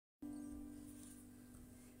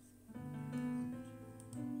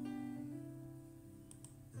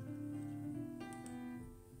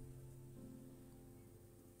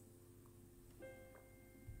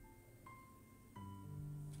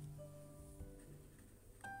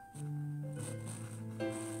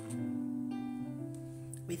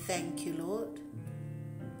We thank you, Lord.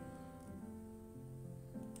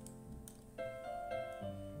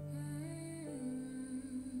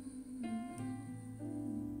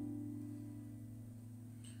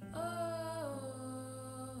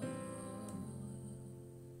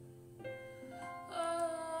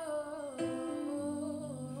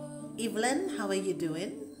 Evelyn, how are you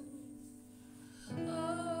doing?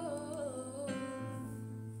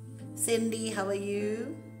 Cindy, how are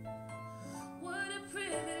you? What a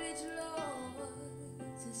privilege, Lord,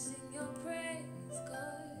 to sing your praise,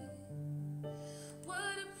 God.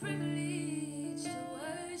 What a privilege to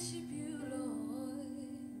worship you,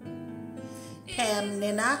 Lord. Pam,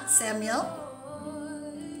 Nina, Samuel,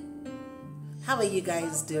 how are you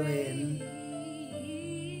guys doing?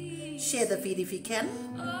 Share the feed if you can.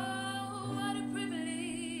 Oh, what a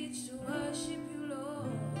privilege to worship you,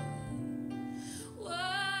 Lord.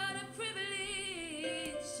 What a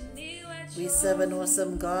privilege to kneel at We your serve an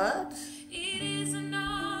awesome God. It is an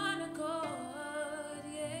honor, God,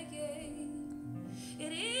 yeah, yeah.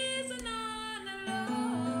 It is an honor, Lord.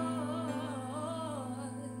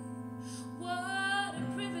 What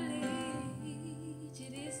a privilege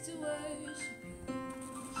it is to worship you.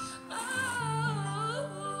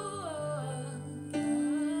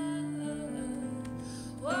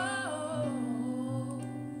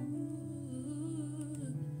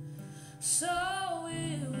 So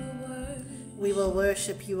we will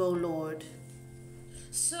worship you, O Lord.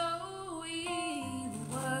 So we will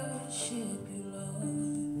worship you,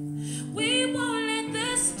 Lord. We won't let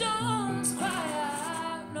the stones cry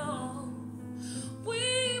out, no.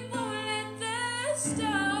 We won't let the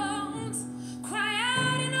stones cry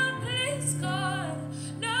out in our place, God.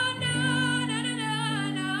 No, no, no,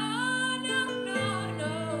 no, no, no, no,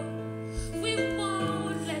 no. We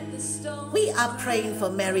won't let the stones. We are praying for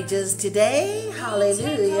marriages today.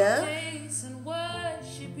 Hallelujah.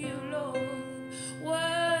 Worship you, Lord.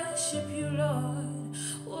 Worship you, Lord.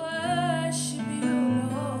 Worship you,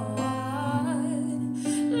 Lord.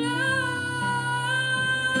 Lord,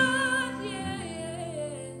 yeah,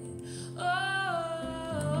 yeah.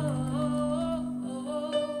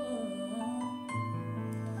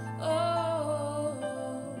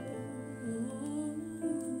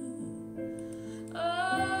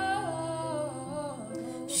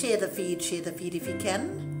 Share the feed if you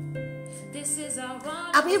can. This is our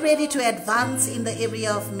Are we ready to advance in the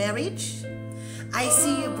area of marriage? I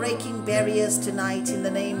see you breaking barriers tonight in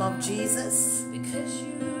the name of Jesus.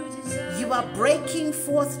 You are breaking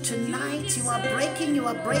forth tonight. You are breaking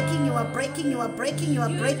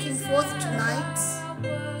forth tonight.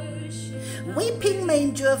 Weeping may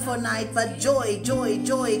endure for night, but joy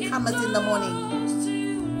cometh in the morning.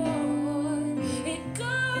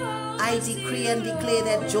 I decree and declare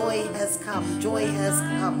that joy has come. Joy has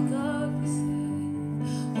come.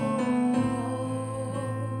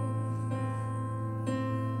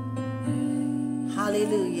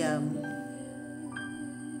 Hallelujah.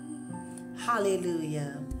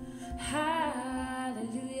 Hallelujah.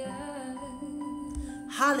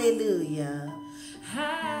 Hallelujah.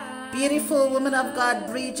 Beautiful woman of God,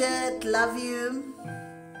 Bridget, love you.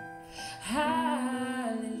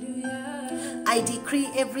 I decree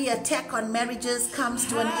every attack on marriages comes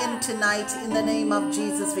to an end tonight in the name of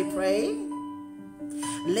Jesus, we pray.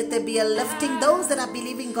 Let there be a lifting. Those that are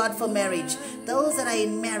believing God for marriage, those that are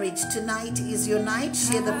in marriage, tonight is your night.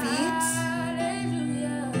 Share the feed.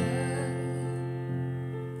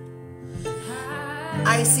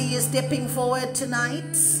 I see you stepping forward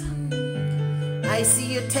tonight. I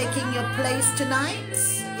see you taking your place tonight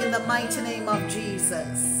in the mighty name of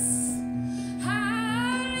Jesus.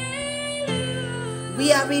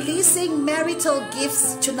 We are releasing marital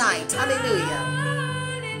gifts tonight. Hallelujah.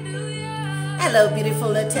 Hello, beautiful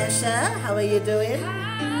Natasha. How are you doing?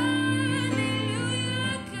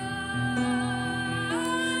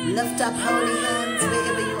 Lift up holy hands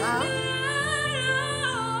wherever you are.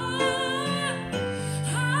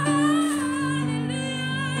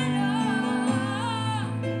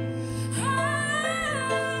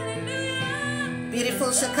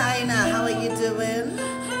 Beautiful Shekinah, how are you doing?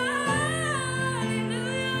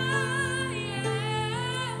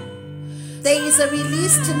 There is a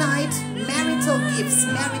release tonight. Marital gifts,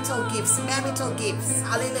 marital gifts, marital gifts.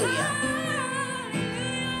 Hallelujah.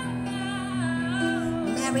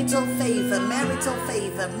 Marital favor, marital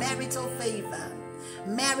favor, marital favor,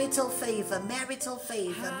 marital favor, marital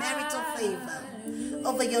favor, marital favor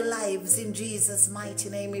over your lives in Jesus' mighty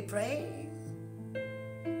name we pray.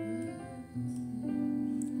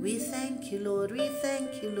 We thank you, Lord. We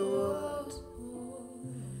thank you, Lord.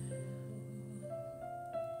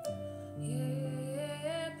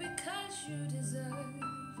 Yeah, because you deserve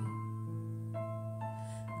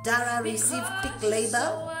Dara, receive quick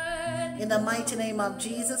labor in the mighty name of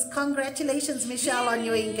Jesus. Congratulations, Michelle, on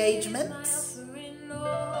your engagement.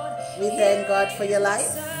 We thank God for your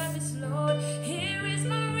life.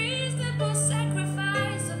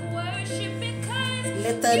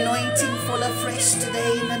 Let the anointing fall afresh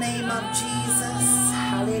today in the name of Jesus.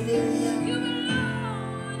 Hallelujah.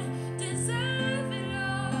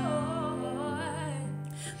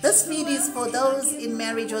 This feed is for those in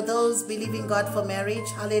marriage or those believing God for marriage.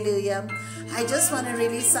 Hallelujah. I just want to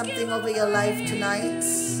release something over your life tonight.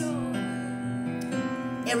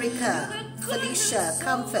 Erica, Felicia,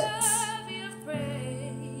 Comfort,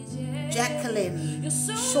 Jacqueline,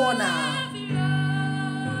 Shauna,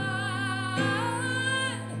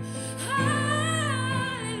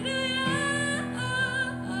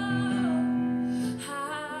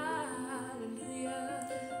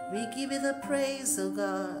 we give you the praise, oh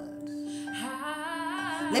God.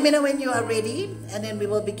 Let me know when you are ready, and then we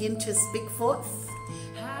will begin to speak forth.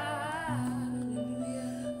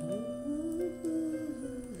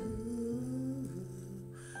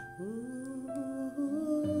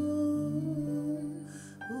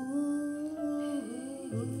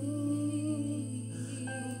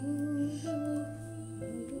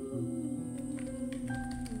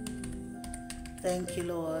 Thank you,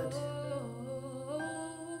 Lord.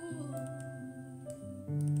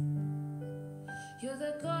 You're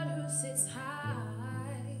the God who sits high,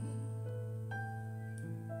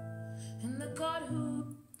 and the God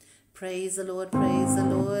who... Praise the Lord, praise the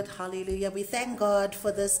Lord, hallelujah. We thank God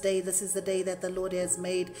for this day. This is the day that the Lord has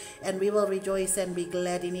made, and we will rejoice and be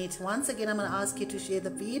glad in it. Once again, I'm going to ask you to share the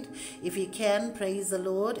feed if you can. Praise the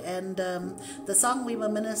Lord. And the song we were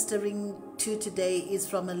ministering to today is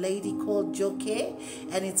from a lady called Joke,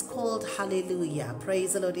 and it's called Hallelujah.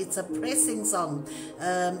 Praise the Lord. It's a pressing song.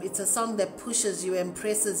 It's a song that pushes you and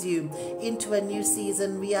presses you into a new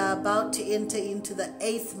season. We are about to enter into the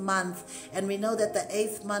 8th month, and we know that the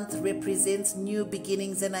 8th month represents new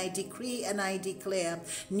beginnings, and I decree and I declare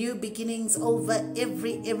new beginnings over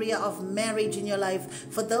every area of marriage in your life.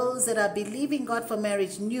 For those that are believing God for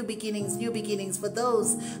marriage, new beginnings, new beginnings. For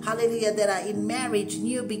those, hallelujah, that are in marriage,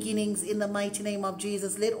 new beginnings in the mighty name of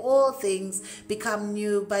Jesus. Let all things become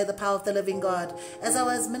new by the power of the living God. As I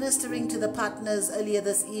was ministering to the partners earlier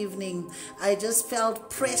this evening, I just felt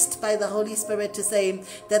pressed by the Holy Spirit to say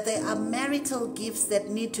that there are marital gifts that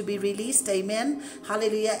need to be released. Amen.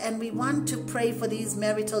 Hallelujah. And we want to pray for these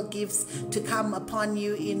marital gifts to come upon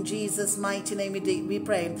you in Jesus' mighty name. We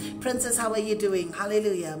pray. Princess, how are you doing?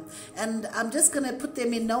 Hallelujah. And I'm just going to put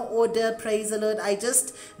them in no order. Praise the Lord. I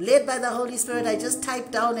just, led by the Holy Spirit, I just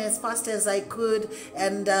typed down as fast as I could,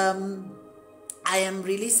 and I am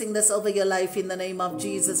releasing this over your life in the name of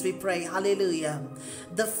Jesus. We pray. Hallelujah.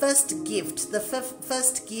 The first gift, the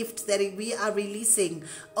first gift that we are releasing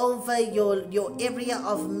over your area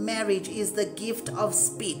of marriage is the gift of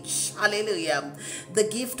speech. Hallelujah. The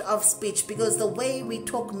gift of speech, because the way we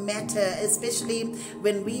talk matter, especially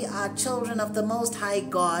when we are children of the Most High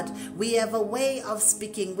God. We have a way of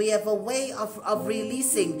speaking. We have a way of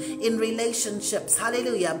releasing in relationships.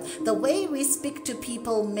 Hallelujah. The way we speak to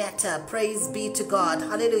people matter. Praise be to God.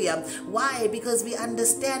 Hallelujah. Why? Because we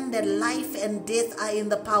understand that life and death are in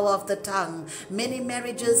the power of the tongue. Many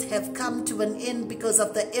marriages have come to an end because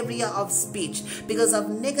of the area of speech, because of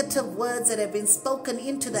negative words that have been spoken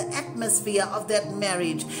into the atmosphere of that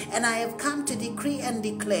marriage. And I have come to decree and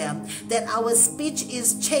declare that our speech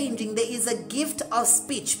is changing. There is a gift of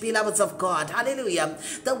speech, beloveds of God. Hallelujah.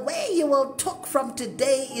 The way you will talk from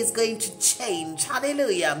today is going to change.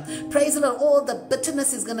 Hallelujah. Praise the Lord. All the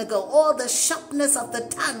bitterness is going to go. All the sharpness of the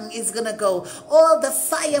tongue is going to go. All the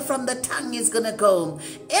fire from the tongue is going to go.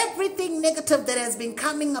 Everything negative that has been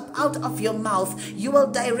coming up out of your mouth, you will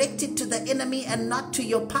direct it to the enemy and not to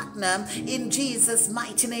your partner. In Jesus'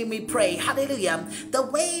 mighty name we pray. Hallelujah. The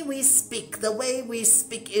way we speak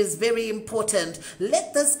is very important.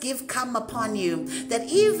 Let this gift come upon you, that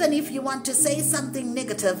even if you want to say something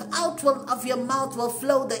negative, out of your mouth will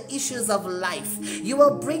flow the issues of life. You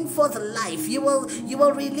will bring forth life. You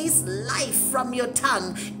will release life from your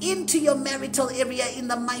tongue into your marital area in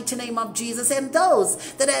the mighty name of Jesus. And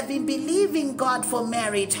those that have been believing God for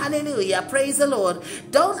marriage, hallelujah, praise the Lord.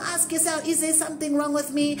 Don't ask yourself, is there something wrong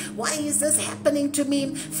with me? Why is this happening to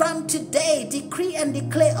me? From today, decree and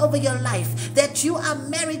declare over your life that you are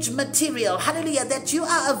marriage material, hallelujah, that you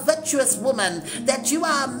are a virtuous woman, that you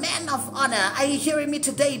are a man of honor. Are you hearing me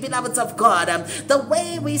today, beloveds of God? The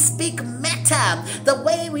way we speak matter, the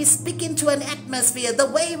way we speak into an atmosphere, the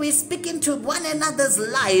way we speak into one another's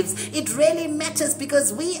lives, it really matters,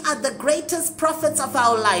 because we are the greatest prophets of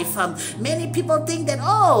our life. Many people think that,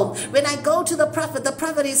 oh, when I go to the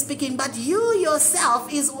prophet is speaking, but you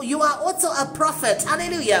yourself, you are also a prophet.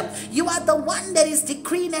 Hallelujah. You are the one that is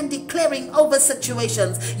decreeing and declaring over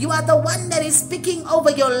situations. You are the one that is speaking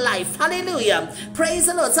over your life. Hallelujah. Praise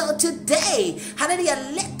the Lord. So today,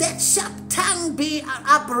 hallelujah, let that sharp tongue be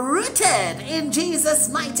uprooted in Jesus'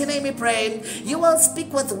 mighty name we pray. You will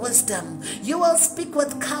speak with wisdom. You will speak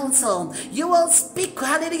with counsel. You will speak,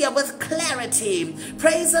 hallelujah, with clarity.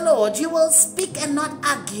 Praise the Lord. You will speak and not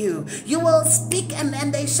argue. You will speak and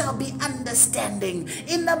they shall be understanding.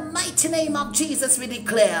 In the mighty name of Jesus we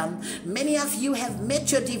declare. Many of you have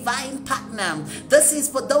met your divine partner. This is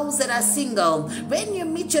for those that are single. When you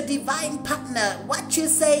meet your divine partner, what you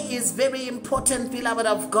say is very important, beloved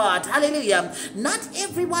of God. Hallelujah. Not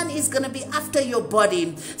everyone is going to be after your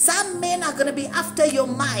body. Some men are going to be after your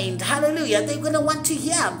mind. Hallelujah. They're going to want to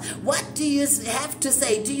hear, what do you have to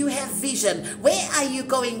say? Do you have vision? Where are you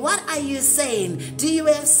going? What are you saying? Do you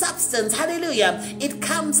have substance? Hallelujah. It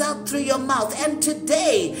comes out through your mouth. And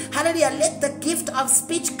today, hallelujah, let the gift of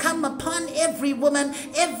speech come upon every woman,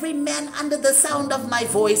 every man under the sound of my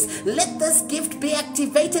voice. Let this gift be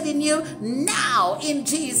activated in you now. In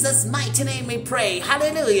Jesus' mighty name we pray.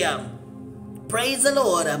 Hallelujah. Praise the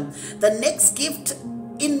Lord. The next gift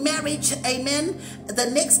in marriage, amen, the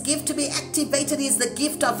next gift to be activated is the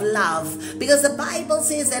gift of love, because the Bible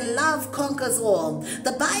says that love conquers all.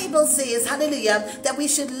 The Bible says, hallelujah, that we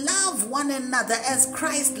should love one another as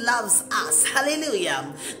Christ loves us.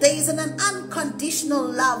 Hallelujah. There is an unconditional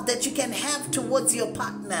love that you can have towards your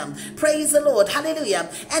partner. Praise the Lord. Hallelujah.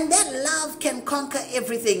 And that love can conquer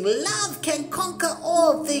everything. Love can conquer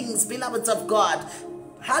all things, beloveds of God.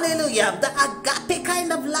 Hallelujah. The agape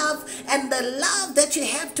kind of love and the love that you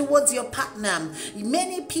have towards your partner.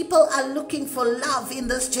 Many people are looking for love in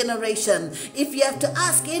this generation. If you have to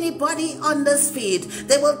ask anybody on this feed,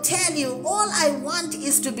 they will tell you, all I want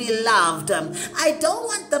is to be loved. I don't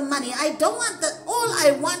want the money. I don't want the, all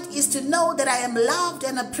I want is to know that I am loved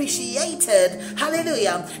and appreciated.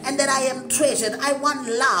 Hallelujah. And that I am treasured. I want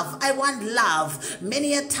love. I want love.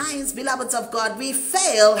 Many a times, beloveds of God, we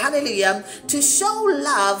fail, hallelujah, to show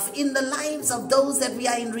love in the lives of those that we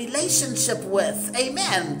are in relationship with.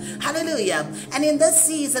 Amen. Hallelujah. And in this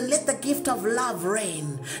season, let the gift of love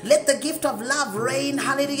reign. Let the gift of love reign,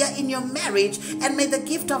 hallelujah, in your marriage, and may the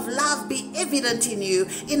gift of love be evident in you.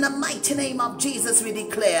 In the mighty name of Jesus we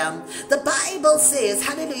declare. The Bible says,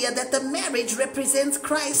 hallelujah, that the marriage represents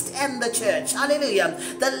Christ and the church. Hallelujah.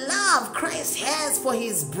 The love Christ has for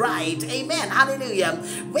his bride. Amen. Hallelujah.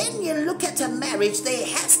 When you look at a marriage, there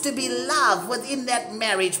has to be love within that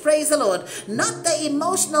marriage. Praise the Lord. Not the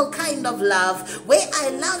emotional kind of love where I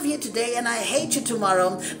love you today and I hate you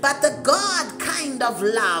tomorrow, but the God kind of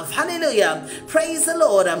love. Hallelujah. Praise the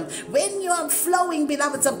Lord. When you are flowing,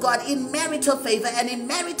 beloveds of God, in marital favor and in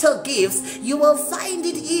marital gifts, you will find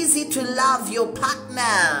it easy to love your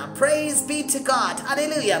partner. Praise be to God.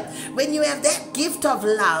 Hallelujah. When you have that gift of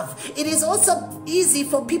love, it is also easy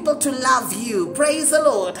for people to love you. Praise the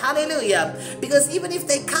Lord. Hallelujah. Because even if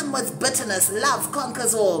they come with bitterness, love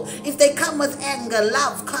conquers all. If they come with anger,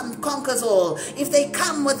 love conquers all. If they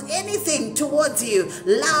come with anything towards you,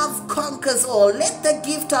 love conquers all. Let the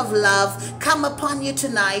gift of love come upon you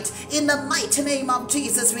tonight. In the mighty name of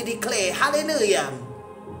Jesus we declare. Hallelujah.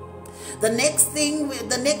 The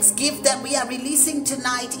next gift that we are releasing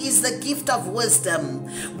tonight is the gift of wisdom.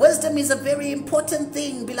 Wisdom is a very important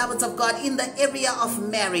thing, beloveds of God, in the area of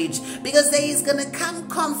marriage, because there is going to come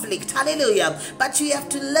conflict. Hallelujah. But you have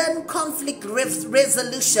to learn conflict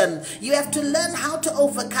resolution. You have to learn how to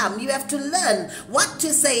overcome. You have to learn what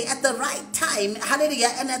to say at the right time. Hallelujah.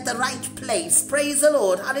 And at the right place. Praise the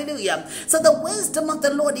Lord. Hallelujah. So the wisdom of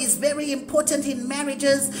the Lord is very important in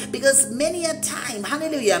marriages, because many a time,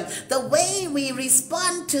 hallelujah, the way we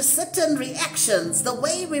respond to certain reactions, the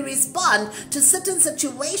way we respond to certain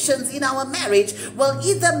situations in our marriage will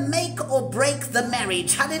either make or break the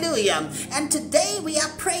marriage. Hallelujah. And today we are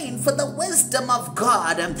praying for the wisdom of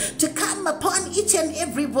God to come upon each and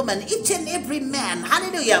every woman, each and every man.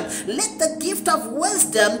 Hallelujah. Let the gift of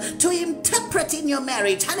wisdom to interpret in your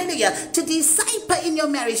marriage. Hallelujah. To decipher in your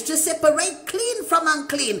marriage, to separate clean from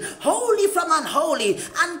unclean, holy from unholy,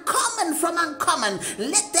 uncommon from uncommon.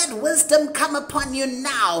 Let that wisdom come upon you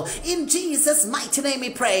now. In Jesus' mighty name we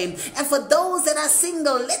pray. And for those that are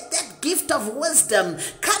single, let that gift of wisdom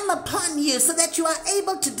come upon you so that you are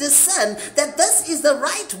able to discern that this is the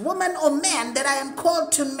right woman or man that I am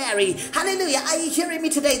called to marry. Hallelujah. Are you hearing me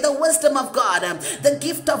today? The wisdom of God, the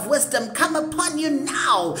gift of wisdom come upon you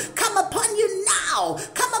now. Come upon you now.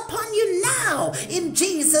 Come upon you now. In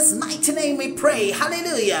Jesus' mighty name we pray.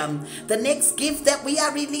 Hallelujah. The next gift that we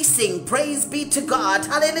are releasing, praise be to God.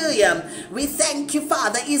 Hallelujah. We thank you,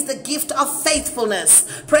 Father, is the gift of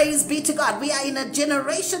faithfulness. Praise be to God. We are in a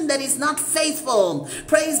generation that is not faithful.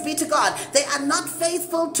 Praise be to God. They are not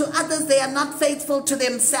faithful to others. They are not faithful to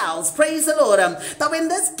themselves. Praise the Lord. But when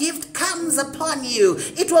this gift comes upon you,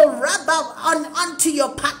 it will rub up onto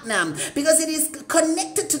your partner because it is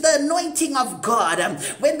connected to the anointing of God.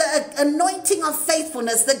 When the anointing of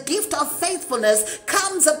faithfulness, the gift of faithfulness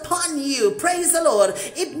comes upon you, praise the Lord,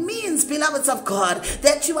 it means, beloveds of God,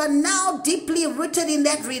 that you are now deeply rooted in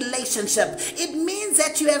that relationship. It means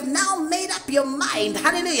that you have now made up your mind.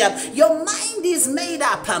 Hallelujah. Your mind is made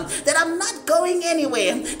up that I'm not going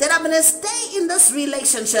anywhere, that I'm going to stay in this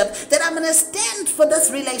relationship, that I'm going to stand for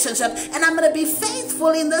this relationship, and I'm going to be faithful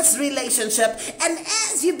in this relationship. And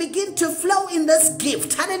as you begin to flow in this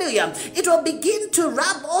gift, hallelujah, it will begin to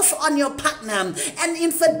rub off on your partner, and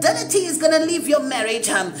infidelity is going to leave your marriage,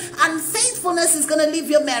 unfaithfulness is going to leave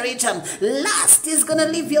your marriage, lust is going to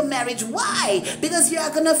leave your marriage. Why? Because you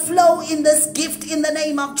are going to flow in this gift in the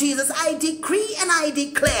name of Jesus. I decree and I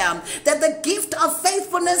declare that the gift of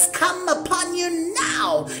faithfulness come upon you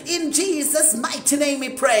now. In Jesus' mighty name we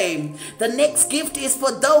pray. The next gift is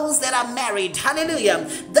for those that are married. Hallelujah.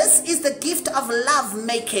 This is the gift of love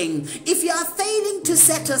making. If you are failing to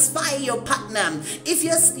satisfy your partner, if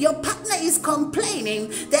your partner is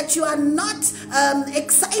complaining that you are not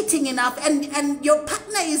exciting enough, and your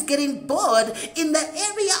partner is getting bored in the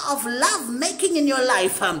area of love making in your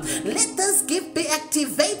life, let this gift be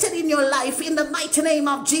activated in your life in the mighty name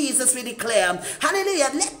of Jesus, we declare. Hallelujah.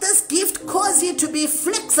 Let this gift cause you to be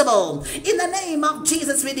flexible in the name of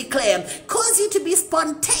Jesus, we declare. Cause you to be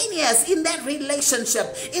spontaneous in that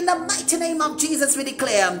relationship in the mighty name of Jesus, we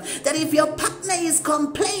declare that if your partner is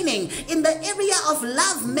complaining in the area of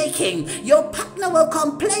love making, your partner will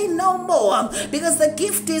complain no more because the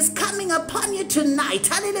gift is coming upon you tonight.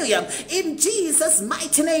 Hallelujah. In Jesus'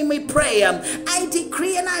 mighty name we pray. I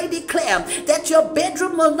decree and I declare that your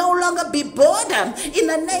bedroom will no longer be bored. In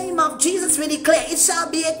the name of Jesus we declare it shall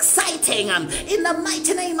be exciting. In the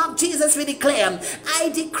mighty name of Jesus we declare. I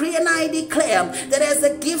decree and I declare that as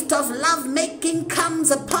the gift of love making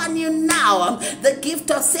comes upon you now, the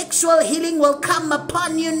gift of sexual healing will come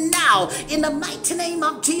upon you now. In the mighty name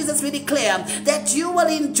of Jesus we declare that you will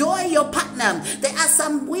enjoy your partner. There are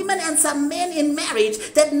some women and some men in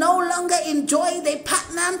marriage that no longer enjoy their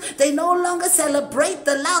partner. They no longer celebrate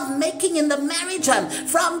the love making in the marriage.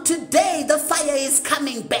 From today the fire is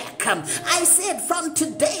coming back. I said from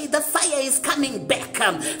today the fire is coming back.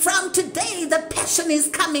 From today the passion is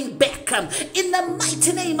coming back. In the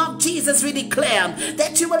mighty name of Jesus we declare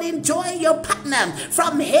that you will enjoy your partner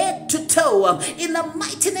from head to toe. In the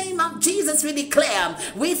mighty name of Jesus we declare.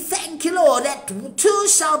 We thank you, Lord, that two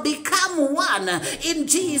shall become one. In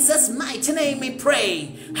Jesus' mighty name we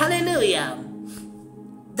pray. Hallelujah.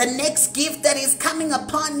 The next gift that is coming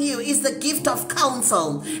upon you is the gift of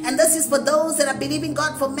counsel. And this is for those that are believing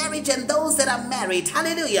God for marriage and those that are married.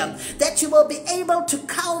 Hallelujah. That you will be able to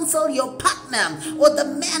counsel your partner or the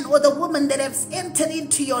man or the woman that has entered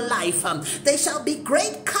into your life. There shall be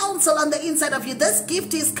great counsel on the inside of you. This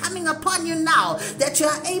gift is coming upon you now, that you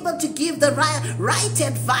are able to give the right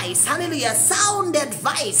advice. Hallelujah. Sound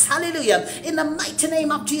advice. Hallelujah. In the mighty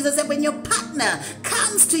name of Jesus, that when your partner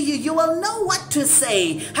comes to you, you will know what to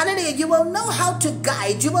say. Hallelujah. You will know how to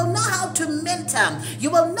guide. You will know how to mentor.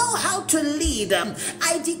 You will know how to lead.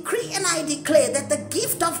 I decree and I declare that the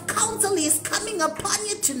gift of counsel is coming upon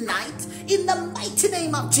you tonight in the mighty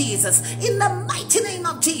name of Jesus. In the mighty name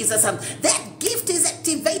of Jesus. That gift is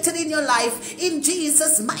activated in your life. In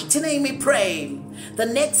Jesus' mighty name we pray. The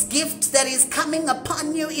next gift that is coming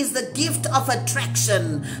upon you is the gift of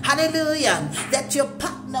attraction. Hallelujah. That your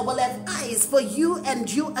partner will have eyes for you and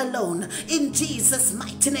you alone. In Jesus'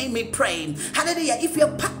 mighty name we pray. Hallelujah. If your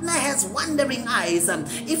partner has wandering eyes,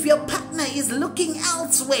 if your partner is looking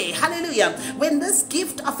elsewhere, hallelujah, when this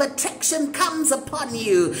gift of attraction comes upon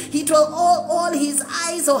you, it will all his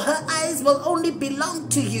eyes or her eyes will only belong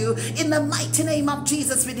to you in the mighty mighty name of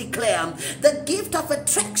Jesus, we declare the gift of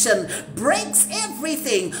attraction breaks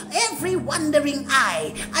everything, every wandering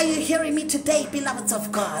eye. Are you hearing me today, beloveds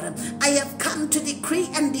of God? I have come to decree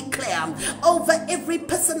and declare over every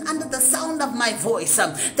person under the sound of my voice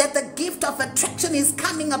that the gift of attraction is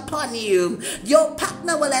coming upon you. Your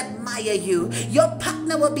partner will admire you. Your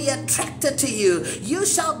partner will be attracted to you. You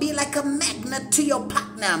shall be like a magnet to your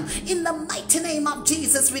partner. In the mighty name of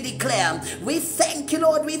Jesus, we declare. We thank you,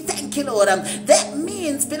 Lord. We thank you, Lord. That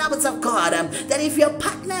means, beloveds of God, that if your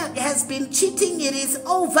partner has been cheating, it is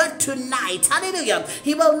over tonight. Hallelujah.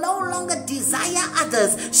 He will no longer desire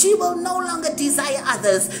others. She will no longer desire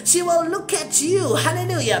others. She will look at you.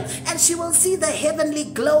 Hallelujah. And she will see the heavenly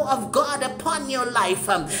glow of God upon your life.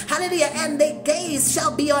 Hallelujah. And their gaze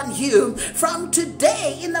shall be on you from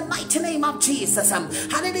today in the mighty name of Jesus.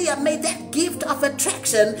 Hallelujah. May that gift of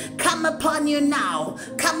attraction come upon you now.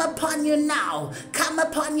 Come upon you now. Come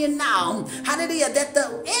upon you now. Hallelujah. That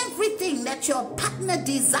everything that your partner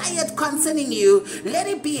desired concerning you, let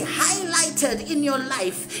it be highlighted in your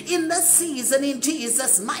life in this season. In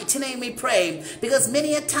Jesus' mighty name we pray. Because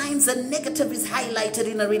many a times the negative is highlighted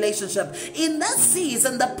in a relationship. In this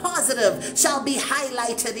season the positive shall be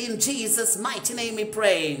highlighted in Jesus' mighty name we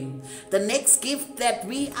pray. The next gift that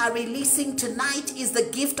we are releasing tonight is the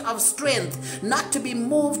gift of strength, not to be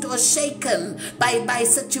moved or shaken by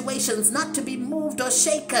situations, not to be moved or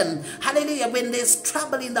shaken. Hallelujah. When there's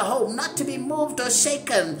trouble in the home, not to be moved or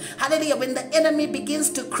shaken. Hallelujah. When the enemy begins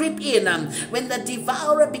to creep in, when the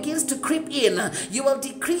devourer begins to creep in, you will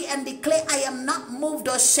decree and declare, I am not moved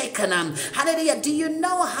or shaken. Hallelujah. Do you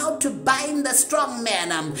know how to bind the strong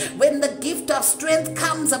man? When the gift of strength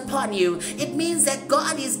comes upon you, it means that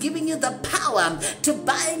God is giving you the power to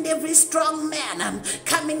bind every strong man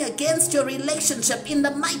coming against your relationship in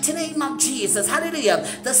the mighty name of Jesus. Hallelujah.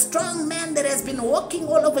 The strong man that has been walking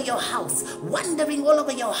all over your house, wandering all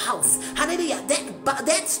over your house. Hallelujah.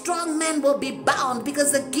 That strong man will be bound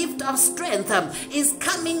because the gift of strength is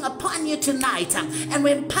coming upon you tonight. And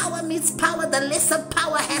when power meets power, the lesser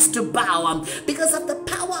power has to bow because of the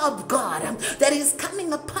power of God that is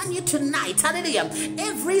coming upon you tonight. Hallelujah.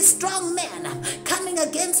 Every strong man coming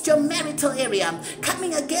against your marital area,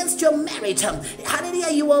 coming against your marriage,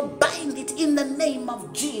 hallelujah, you will bind it in the name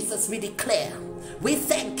of Jesus, we declare. We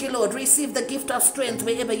thank you, Lord. Receive the gift of strength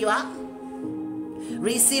wherever you are.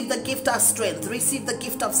 Receive the gift of strength. Receive the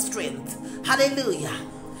gift of strength. Hallelujah.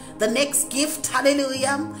 The next gift,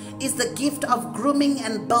 hallelujah, is the gift of grooming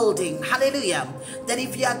and building. Hallelujah. That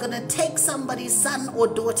if you are going to take somebody's son or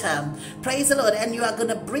daughter, praise the Lord, and you are going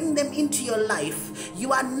to bring them into your life,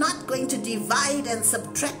 you are not going to divide and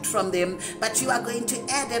subtract from them, but you are going to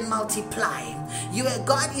add and multiply.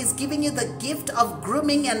 God is giving you the gift of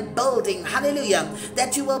grooming and building. Hallelujah.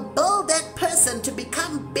 That you will build that person to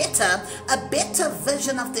become better, a better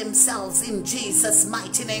version of themselves in Jesus'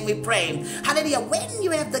 mighty name we pray. Hallelujah. When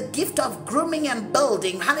you have the gift of grooming and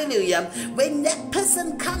building, hallelujah, when that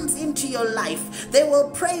person comes into your life, they will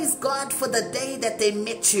praise God for the day that they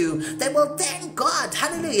met you. They will thank God,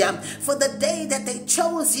 hallelujah, for the day that they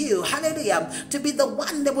chose you, hallelujah, to be the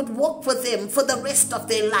one that would walk with them for the rest of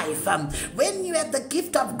their life. When you have the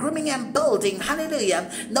gift of grooming and building,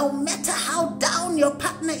 hallelujah, no matter how down your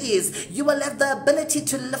partner is, you will have the ability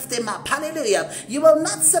to lift them up, hallelujah. You will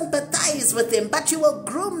not sympathize with them, but you will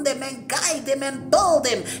groom them and guide them and build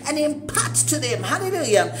them and impart to them,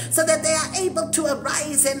 hallelujah, so that they are able to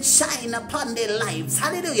arise and shine upon their lives,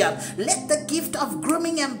 hallelujah. Let the gift of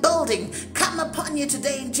grooming and building come upon you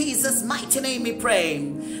today in Jesus' mighty name we pray.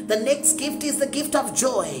 The next gift is the gift of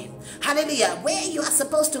joy, hallelujah. Where you are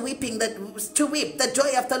supposed to weep, the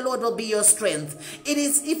joy of the Lord will be your strength.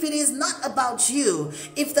 If it is not about you,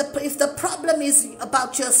 if the problem is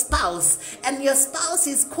about your spouse, and your spouse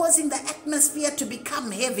is causing the atmosphere to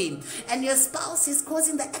become heavy, and your spouse is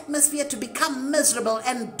causing the atmosphere to become miserable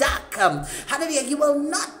and dark, hallelujah, you will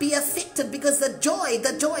not be affected because the joy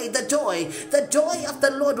of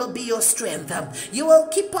the Lord will be your strength. You will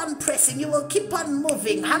keep on pressing, you will keep on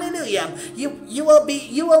moving, hallelujah. You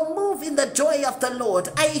will move in the joy of the Lord.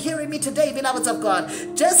 Are you hearing me today, beloveds of God?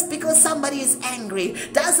 Just because somebody is angry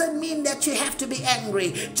doesn't mean that you have to be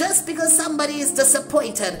angry. Just because somebody is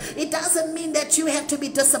disappointed, it doesn't mean that you have to be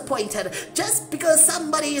disappointed. Just because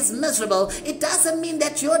somebody is miserable, it doesn't mean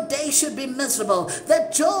that your day should be miserable. The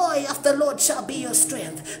joy of the Lord shall be your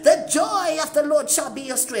strength. The joy of the Lord shall be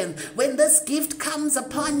your strength. When this gift comes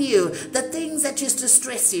upon you, the things that used to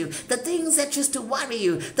stress you, the things that used to worry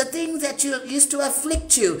you, the things that used to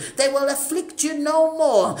afflict you, they will afflict you no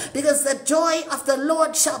more, because the joy of the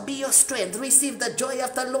Lord shall be your strength. Receive the joy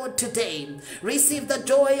of the Lord today. Receive the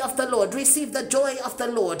joy of the Lord. Receive the joy of the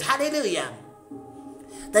Lord. Hallelujah.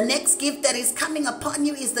 The next gift that is coming upon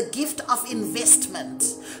you is the gift of investment.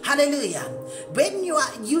 Hallelujah. When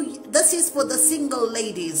this is for the single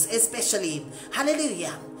ladies especially.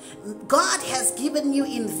 Hallelujah. God has given you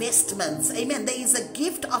investments. Amen. There is a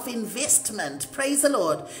gift of investment. Praise the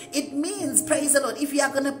Lord. It means, praise the Lord, if you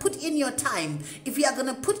are going to put in your time, if you are going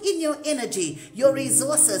to put in your energy, your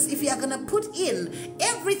resources, if you are going to put in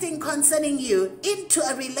everything concerning you into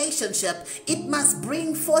a relationship, it must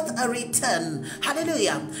bring forth a return.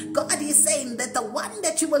 Hallelujah. God is saying that the one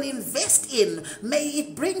that you will invest in, may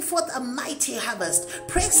it bring forth a mighty harvest,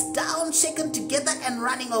 pressed down, shaken together, and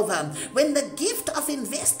running over. When the gift of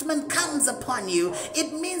investment comes upon you,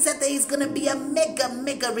 it means that there is going to be a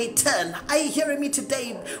mega return. Are you hearing me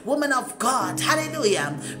today, woman of God?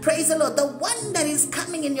 Hallelujah. Praise the Lord. The one that is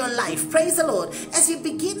coming in your life, praise the Lord, as you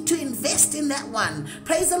begin to invest in that one,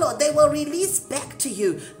 praise the Lord, they will release back to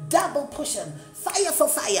you double portion, fire for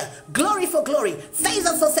fire, glory for glory,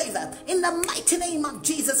 favor for favor. In the mighty name of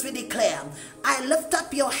Jesus, we declare, I lift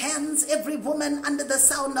up your hands, every woman under the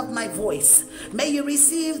sound of my voice. May you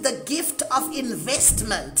receive the gift of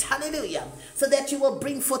investment. Hallelujah. So that you will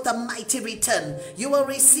bring forth a mighty return. You will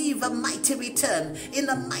receive a mighty return. In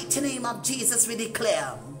the mighty name of Jesus, we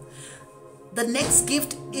declare. The next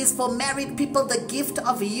gift is for married people, the gift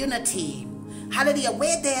of unity. Hallelujah.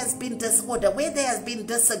 Where there has been disorder, where there has been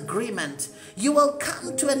disagreement, you will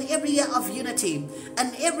come to an area of unity,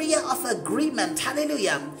 an area of agreement.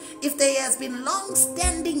 Hallelujah. If there has been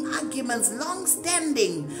long-standing arguments,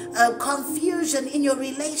 long-standing confusion in your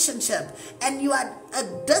relationship, and you are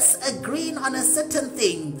disagreeing on a certain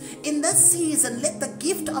thing, in this season, let the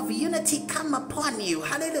gift of unity come upon you.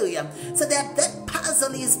 Hallelujah. So that that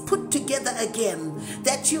puzzle is put together again,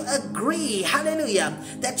 that you agree. Hallelujah.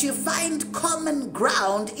 That you find common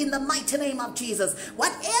ground in the mighty name of Jesus.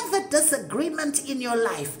 Whatever disagreement in your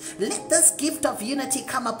life, let this gift of unity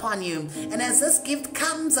come upon you. And as this gift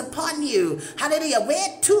comes upon you, hallelujah,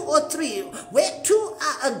 where two or three, where two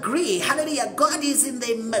are agree, hallelujah, God is in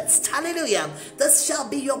their midst. Hallelujah. This shall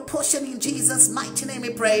be your portion in Jesus' mighty name,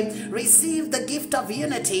 we pray. Receive the gift of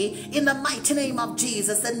unity in the mighty name of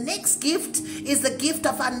Jesus. The next gift is the gift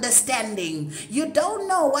of understanding. You don't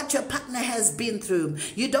know what your partner has been through.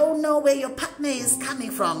 You don't know where your partner is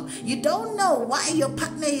coming from. You don't know why your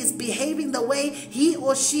partner is behaving the way he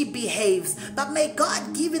or she behaves. But may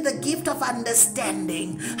God give you the gift of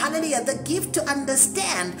understanding. Hallelujah. The gift to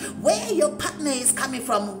understand where your partner is coming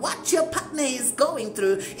from, what your partner is going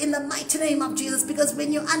through in the mighty name of Jesus. Because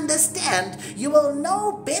when you understand, you will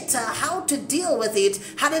know better how to deal with it.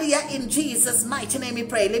 Hallelujah. In Jesus' mighty name we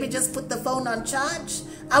pray. Let me just put the phone on charge.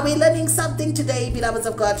 Are we learning something today, beloveds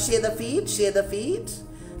of God? Share the feed. Share the feed.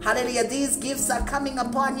 Hallelujah. These gifts are coming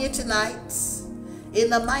upon you tonight. In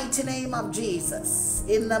the mighty name of Jesus.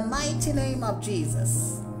 In the mighty name of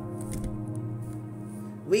Jesus.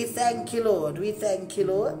 We thank you, Lord. We thank you,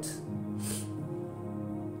 Lord.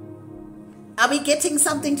 Are we getting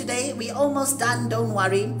something today? We're almost done. Don't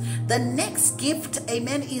worry. The next gift,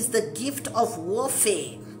 amen, is the gift of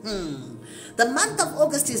warfare. The month of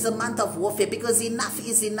August is a month of warfare, because enough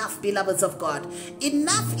is enough, beloveds of God.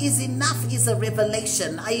 Enough is a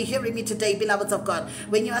revelation. Are you hearing me today, beloveds of God?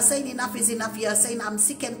 When you are saying enough is enough, you are saying I'm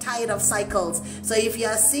sick and tired of cycles. So if you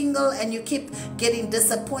are single and you keep getting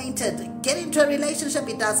disappointed, get into a relationship,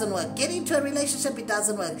 it doesn't work. Get into a relationship, it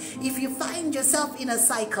doesn't work. If you find yourself in a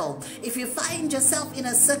cycle, if you find yourself in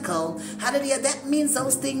a circle, hallelujah, that means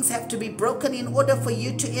those things have to be broken in order for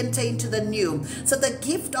you to enter into the new. So the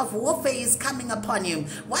gift of warfare is coming upon you.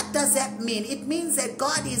 What does that mean? It means that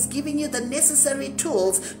God is giving you the necessary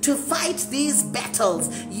tools to fight these battles.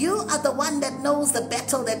 You are the one that knows the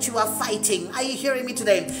battle that you are fighting. Are you hearing me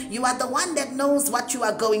today? You are the one that knows what you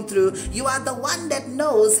are going through. You are the one that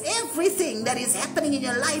knows everything that is happening in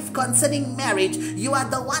your life concerning marriage. You are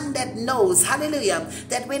the one that knows, hallelujah,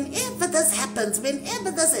 that whenever this happens,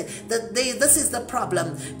 whenever this is the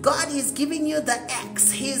problem, God is giving you the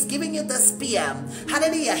axe. He is giving you the spear.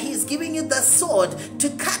 Hallelujah. He is giving you the sword to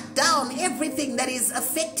cut down everything that is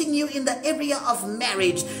affecting you in the area of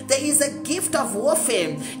marriage. There is a gift of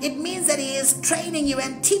warfare. It means that He is training you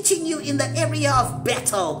and teaching you in the area of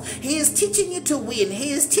battle. He is teaching you to win.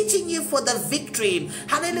 He is teaching you for the victory.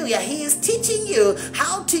 Hallelujah. He is teaching you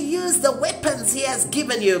how to use the weapons He has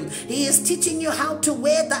given you. He is teaching you how to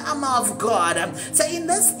wear the armor of God. So in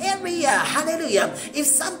this area, hallelujah, if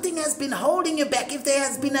something has been holding you back, if there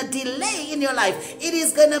has been a delay in your life, it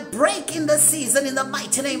is going to break in in the season in the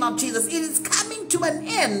mighty name of Jesus. It is coming to an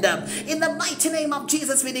end in the mighty name of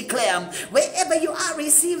Jesus, we declare. Wherever you are,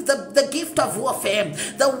 receive the gift of warfare.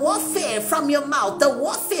 The warfare from your mouth, the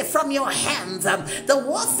warfare from your hands, the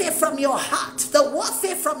warfare from your heart, the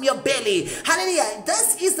warfare from your belly. Hallelujah.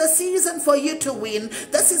 This is the season for you to win.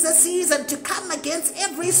 This is a season to come against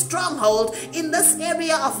every stronghold in this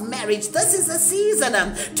area of marriage. This is a season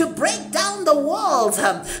to break down the walls,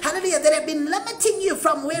 hallelujah, that have been limiting you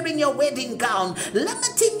from wearing your wedding gown,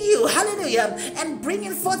 limiting you, hallelujah, and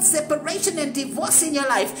bringing forth separation and divorce in your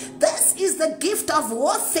life. This is the gift of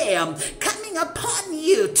warfare coming upon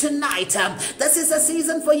you tonight. This is a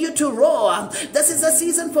season for you to roar. This is a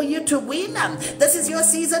season for you to win. This is your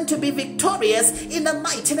season to be victorious in the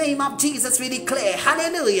mighty name of Jesus, we declare.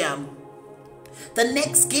 Hallelujah. The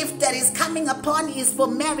next gift that is coming upon is for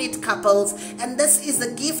married couples, and this is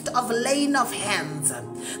the gift of laying of hands.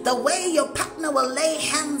 The way your partner will lay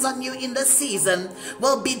hands on you in this season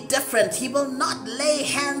will be different. He will not lay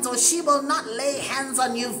hands, or she will not lay hands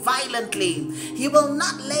on you violently. He will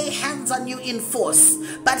not lay hands on you in force,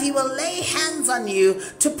 but he will lay hands on you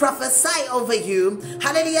to prophesy over you,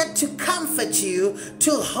 hallelujah, to comfort you,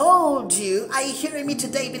 to hold you. Are you hearing me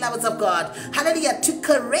today, beloveds of God? Hallelujah, to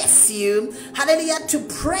caress you, hallelujah, to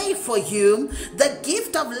pray for you. The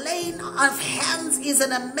gift of laying of hands is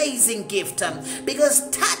an amazing gift, because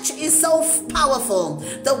touch is so powerful.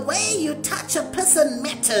 The way you touch a person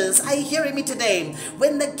matters. Are you hearing me today?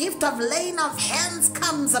 When the gift of laying of hands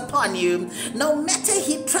comes upon you, no matter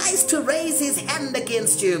he tries to raise his hand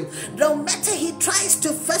against you, no matter he tries to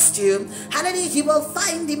fist you, hallelujah, he will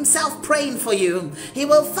find himself praying for you. He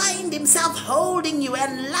will find himself holding you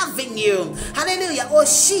and loving you, hallelujah, or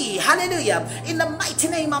she, hallelujah. In the mighty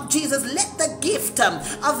name of Jesus, let the gift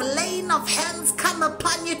of laying of hands come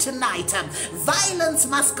upon you tonight. Violence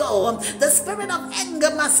must go. The spirit of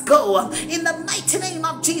anger must go. In the mighty name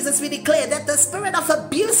of Jesus, we declare that the spirit of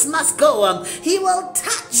abuse must go. He will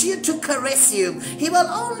touch you to caress you. He will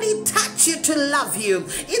only touch you to love you.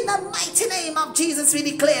 In the mighty name of Jesus, we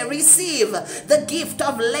declare, receive the gift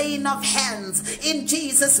of laying of hands. In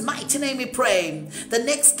Jesus' mighty name we pray. The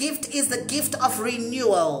next gift is the gift of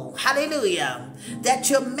renewal. Hallelujah. That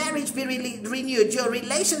your marriage be renewed, your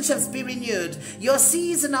relationships be renewed, your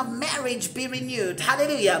season of marriage be renewed.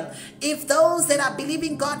 Hallelujah. If those that are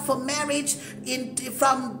believing God for marriage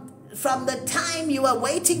from the time you are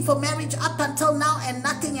waiting for marriage up until now and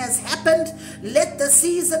nothing has happened, let the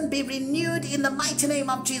season be renewed in the mighty name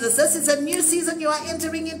of Jesus. This is a new season you are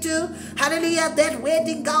entering into. Hallelujah. That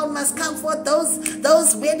wedding gown must come forth.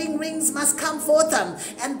 Those wedding rings must come forth.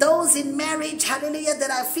 And those in marriage, hallelujah, that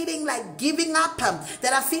are feeling like giving up,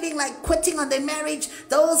 that are feeling like quitting on their marriage,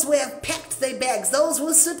 those who have packed their bags, those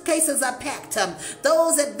whose suitcases are packed,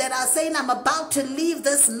 those that are saying, I'm about to leave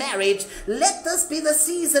this marriage, let this be the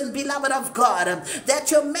season, beloved of God,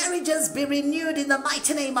 that your marriages be renewed in the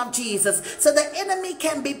mighty name of Jesus, so the enemy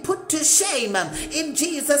can be put to shame in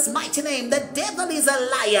Jesus' mighty name. The devil is a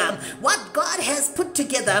liar. What God has put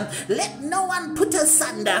together, let no one put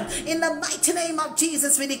asunder. In the mighty name of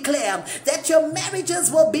Jesus, we declare that your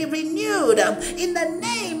marriages will be renewed in the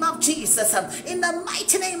name of Jesus. In the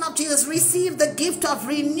mighty name of Jesus, receive the gift of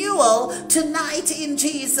renewal tonight. In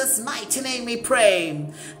Jesus' mighty name we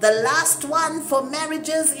pray. The last one for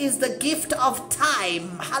marriages is the gift of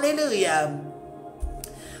time. Hallelujah.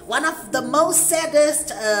 One of the most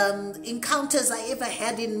saddest encounters I ever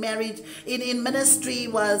had in marriage, in ministry,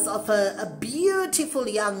 was of a beautiful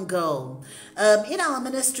young girl. In our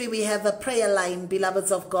ministry, we have a prayer line,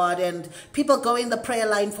 beloveds of God, and people go in the prayer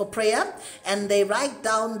line for prayer, and they write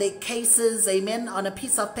down their cases, amen, on a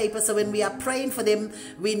piece of paper. So when we are praying for them,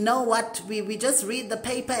 we know what, we just read the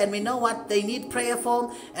paper and we know what they need prayer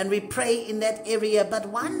for, and we pray in that area. But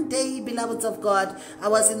one day, beloveds of God, I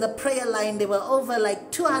was in the prayer line. There were over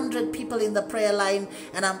like 200 people in the prayer line,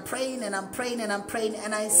 and I'm praying and I'm praying and I'm praying,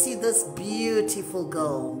 and I see this beautiful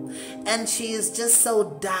girl, and she is just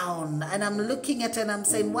so down, and I'm looking at her and I'm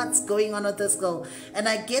saying, what's going on with this girl? And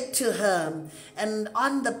I get to her, and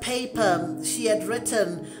on the paper she had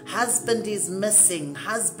written, husband is missing,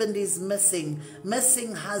 husband is missing,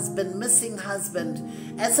 missing husband, missing husband.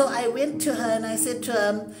 And so I went to her and I said to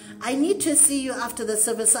her, I need to see you after the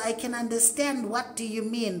service so I can understand, what do you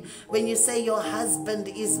mean when you say your husband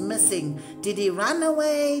is he's missing. Did he run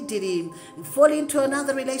away? Did he fall into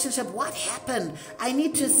another relationship? What happened? I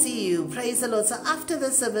need to see you. Praise the Lord. So after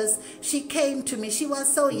the service, she came to me. She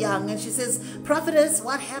was so young, and she says, Prophetess,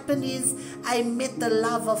 what happened is I met the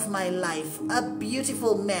love of my life, a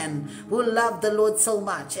beautiful man who loved the Lord so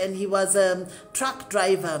much, and he was a truck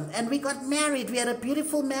driver, and we got married. We had a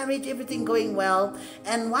beautiful marriage, everything going well.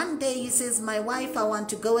 And one day he says, my wife, I want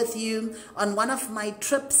to go with you on one of my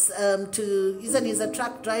trips he's a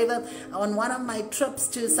truck driver, on one of my trips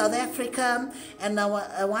to South Africa, and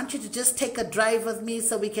I want you to just take a drive with me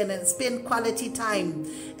so we can spend quality time.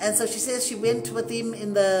 And so she says she went with him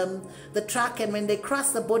in the truck, and when they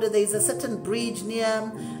crossed the border, there's a certain bridge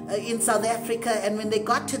near in South Africa, and when they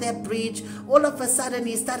got to that bridge, all of a sudden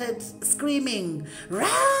he started screaming,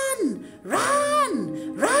 run,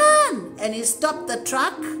 run, run, and he stopped the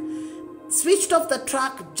truck, switched off the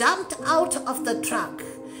truck, jumped out of the truck,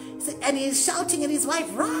 and he's shouting at his wife,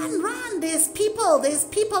 run, run, there's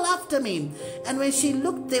people after me. And when she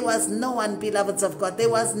looked, there was no one, beloveds of God.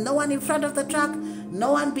 There was no one in front of the truck,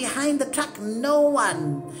 no one behind the truck, no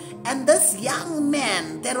one. And this young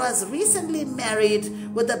man that was recently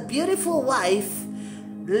married with a beautiful wife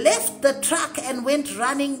left the truck and went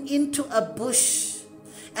running into a bush.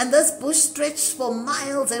 And this bush stretched for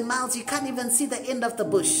miles and miles. You can't even see the end of the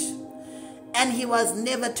bush. And he was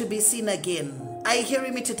never to be seen again. Are you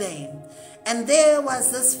hearing me today? And there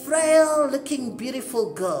was this frail looking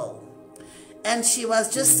beautiful girl, and she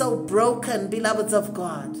was just so broken, beloveds of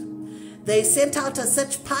God. They sent out a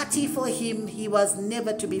search party for him. He was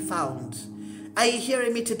never to be found. Are you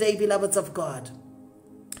hearing me today, beloveds of God?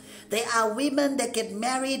 There are women that get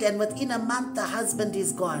married and within a month the husband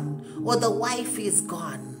is gone or the wife is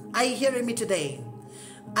gone. Are you hearing me today?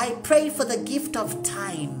 I pray for the gift of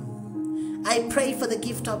time. I pray for the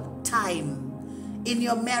gift of time in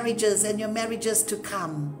your marriages and your marriages to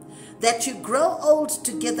come, that you grow old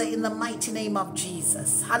together in the mighty name of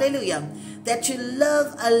Jesus. Hallelujah. That you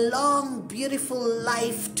live a long, beautiful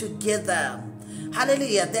life together.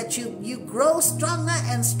 Hallelujah. That you grow stronger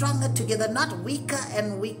and stronger together, not weaker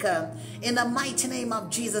and weaker, in the mighty name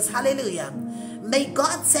of Jesus. Hallelujah. May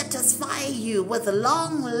God satisfy you with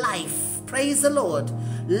long life. Praise the Lord.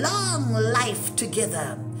 Long life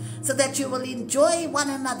together, so that you will enjoy one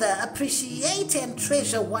another, appreciate and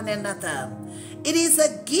treasure one another. It is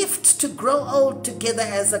a gift to grow old together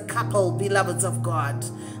as a couple, beloveds of God.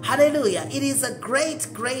 Hallelujah. It is a great,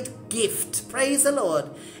 great gift. Praise the Lord.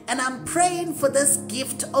 And I'm praying for this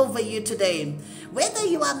gift over you today. Whether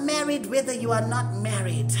you are married, whether you are not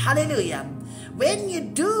married. Hallelujah. When you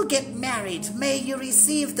do get married, may you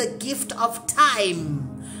receive the gift of time.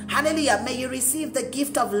 Hallelujah. May you receive the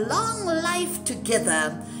gift of long life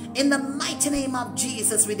together. In the mighty name of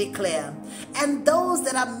Jesus, we declare. And those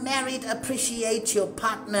that are married, appreciate your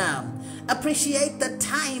partner. Appreciate the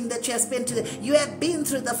time that you have spent together. You have been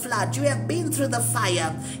through the flood. You have been through the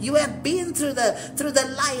fire. You have been through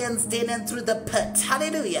the lion's den and through the pit.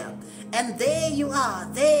 Hallelujah. And there you are.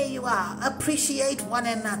 There you are. Appreciate one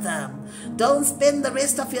another. Don't spend the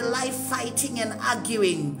rest of your life fighting and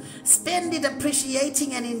arguing. Spend it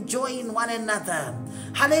appreciating and enjoying one another.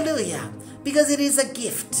 Hallelujah. Because it is a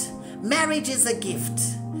gift. Marriage is a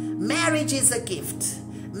gift. Marriage is a gift.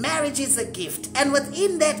 Marriage is a gift. And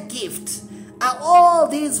within that gift are all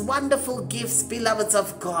these wonderful gifts, beloveds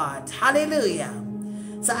of God. Hallelujah.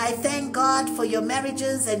 So I thank God for your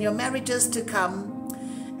marriages and your marriages to come.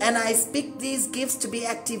 And I speak these gifts to be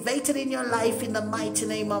activated in your life in the mighty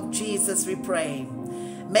name of Jesus, we pray.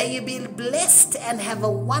 May you be blessed and have a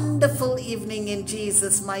wonderful evening in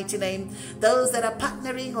Jesus' mighty name. Those that are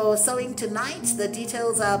partnering or sowing tonight, the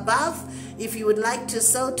details are above. If you would like to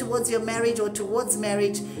sow towards your marriage or towards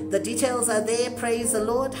marriage, the details are there. Praise the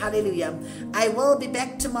Lord. Hallelujah. I will be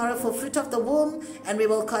back tomorrow for Fruit of the Womb, and we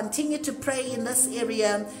will continue to pray in this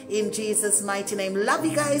area in Jesus' mighty name. Love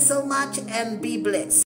you guys so much and be blessed.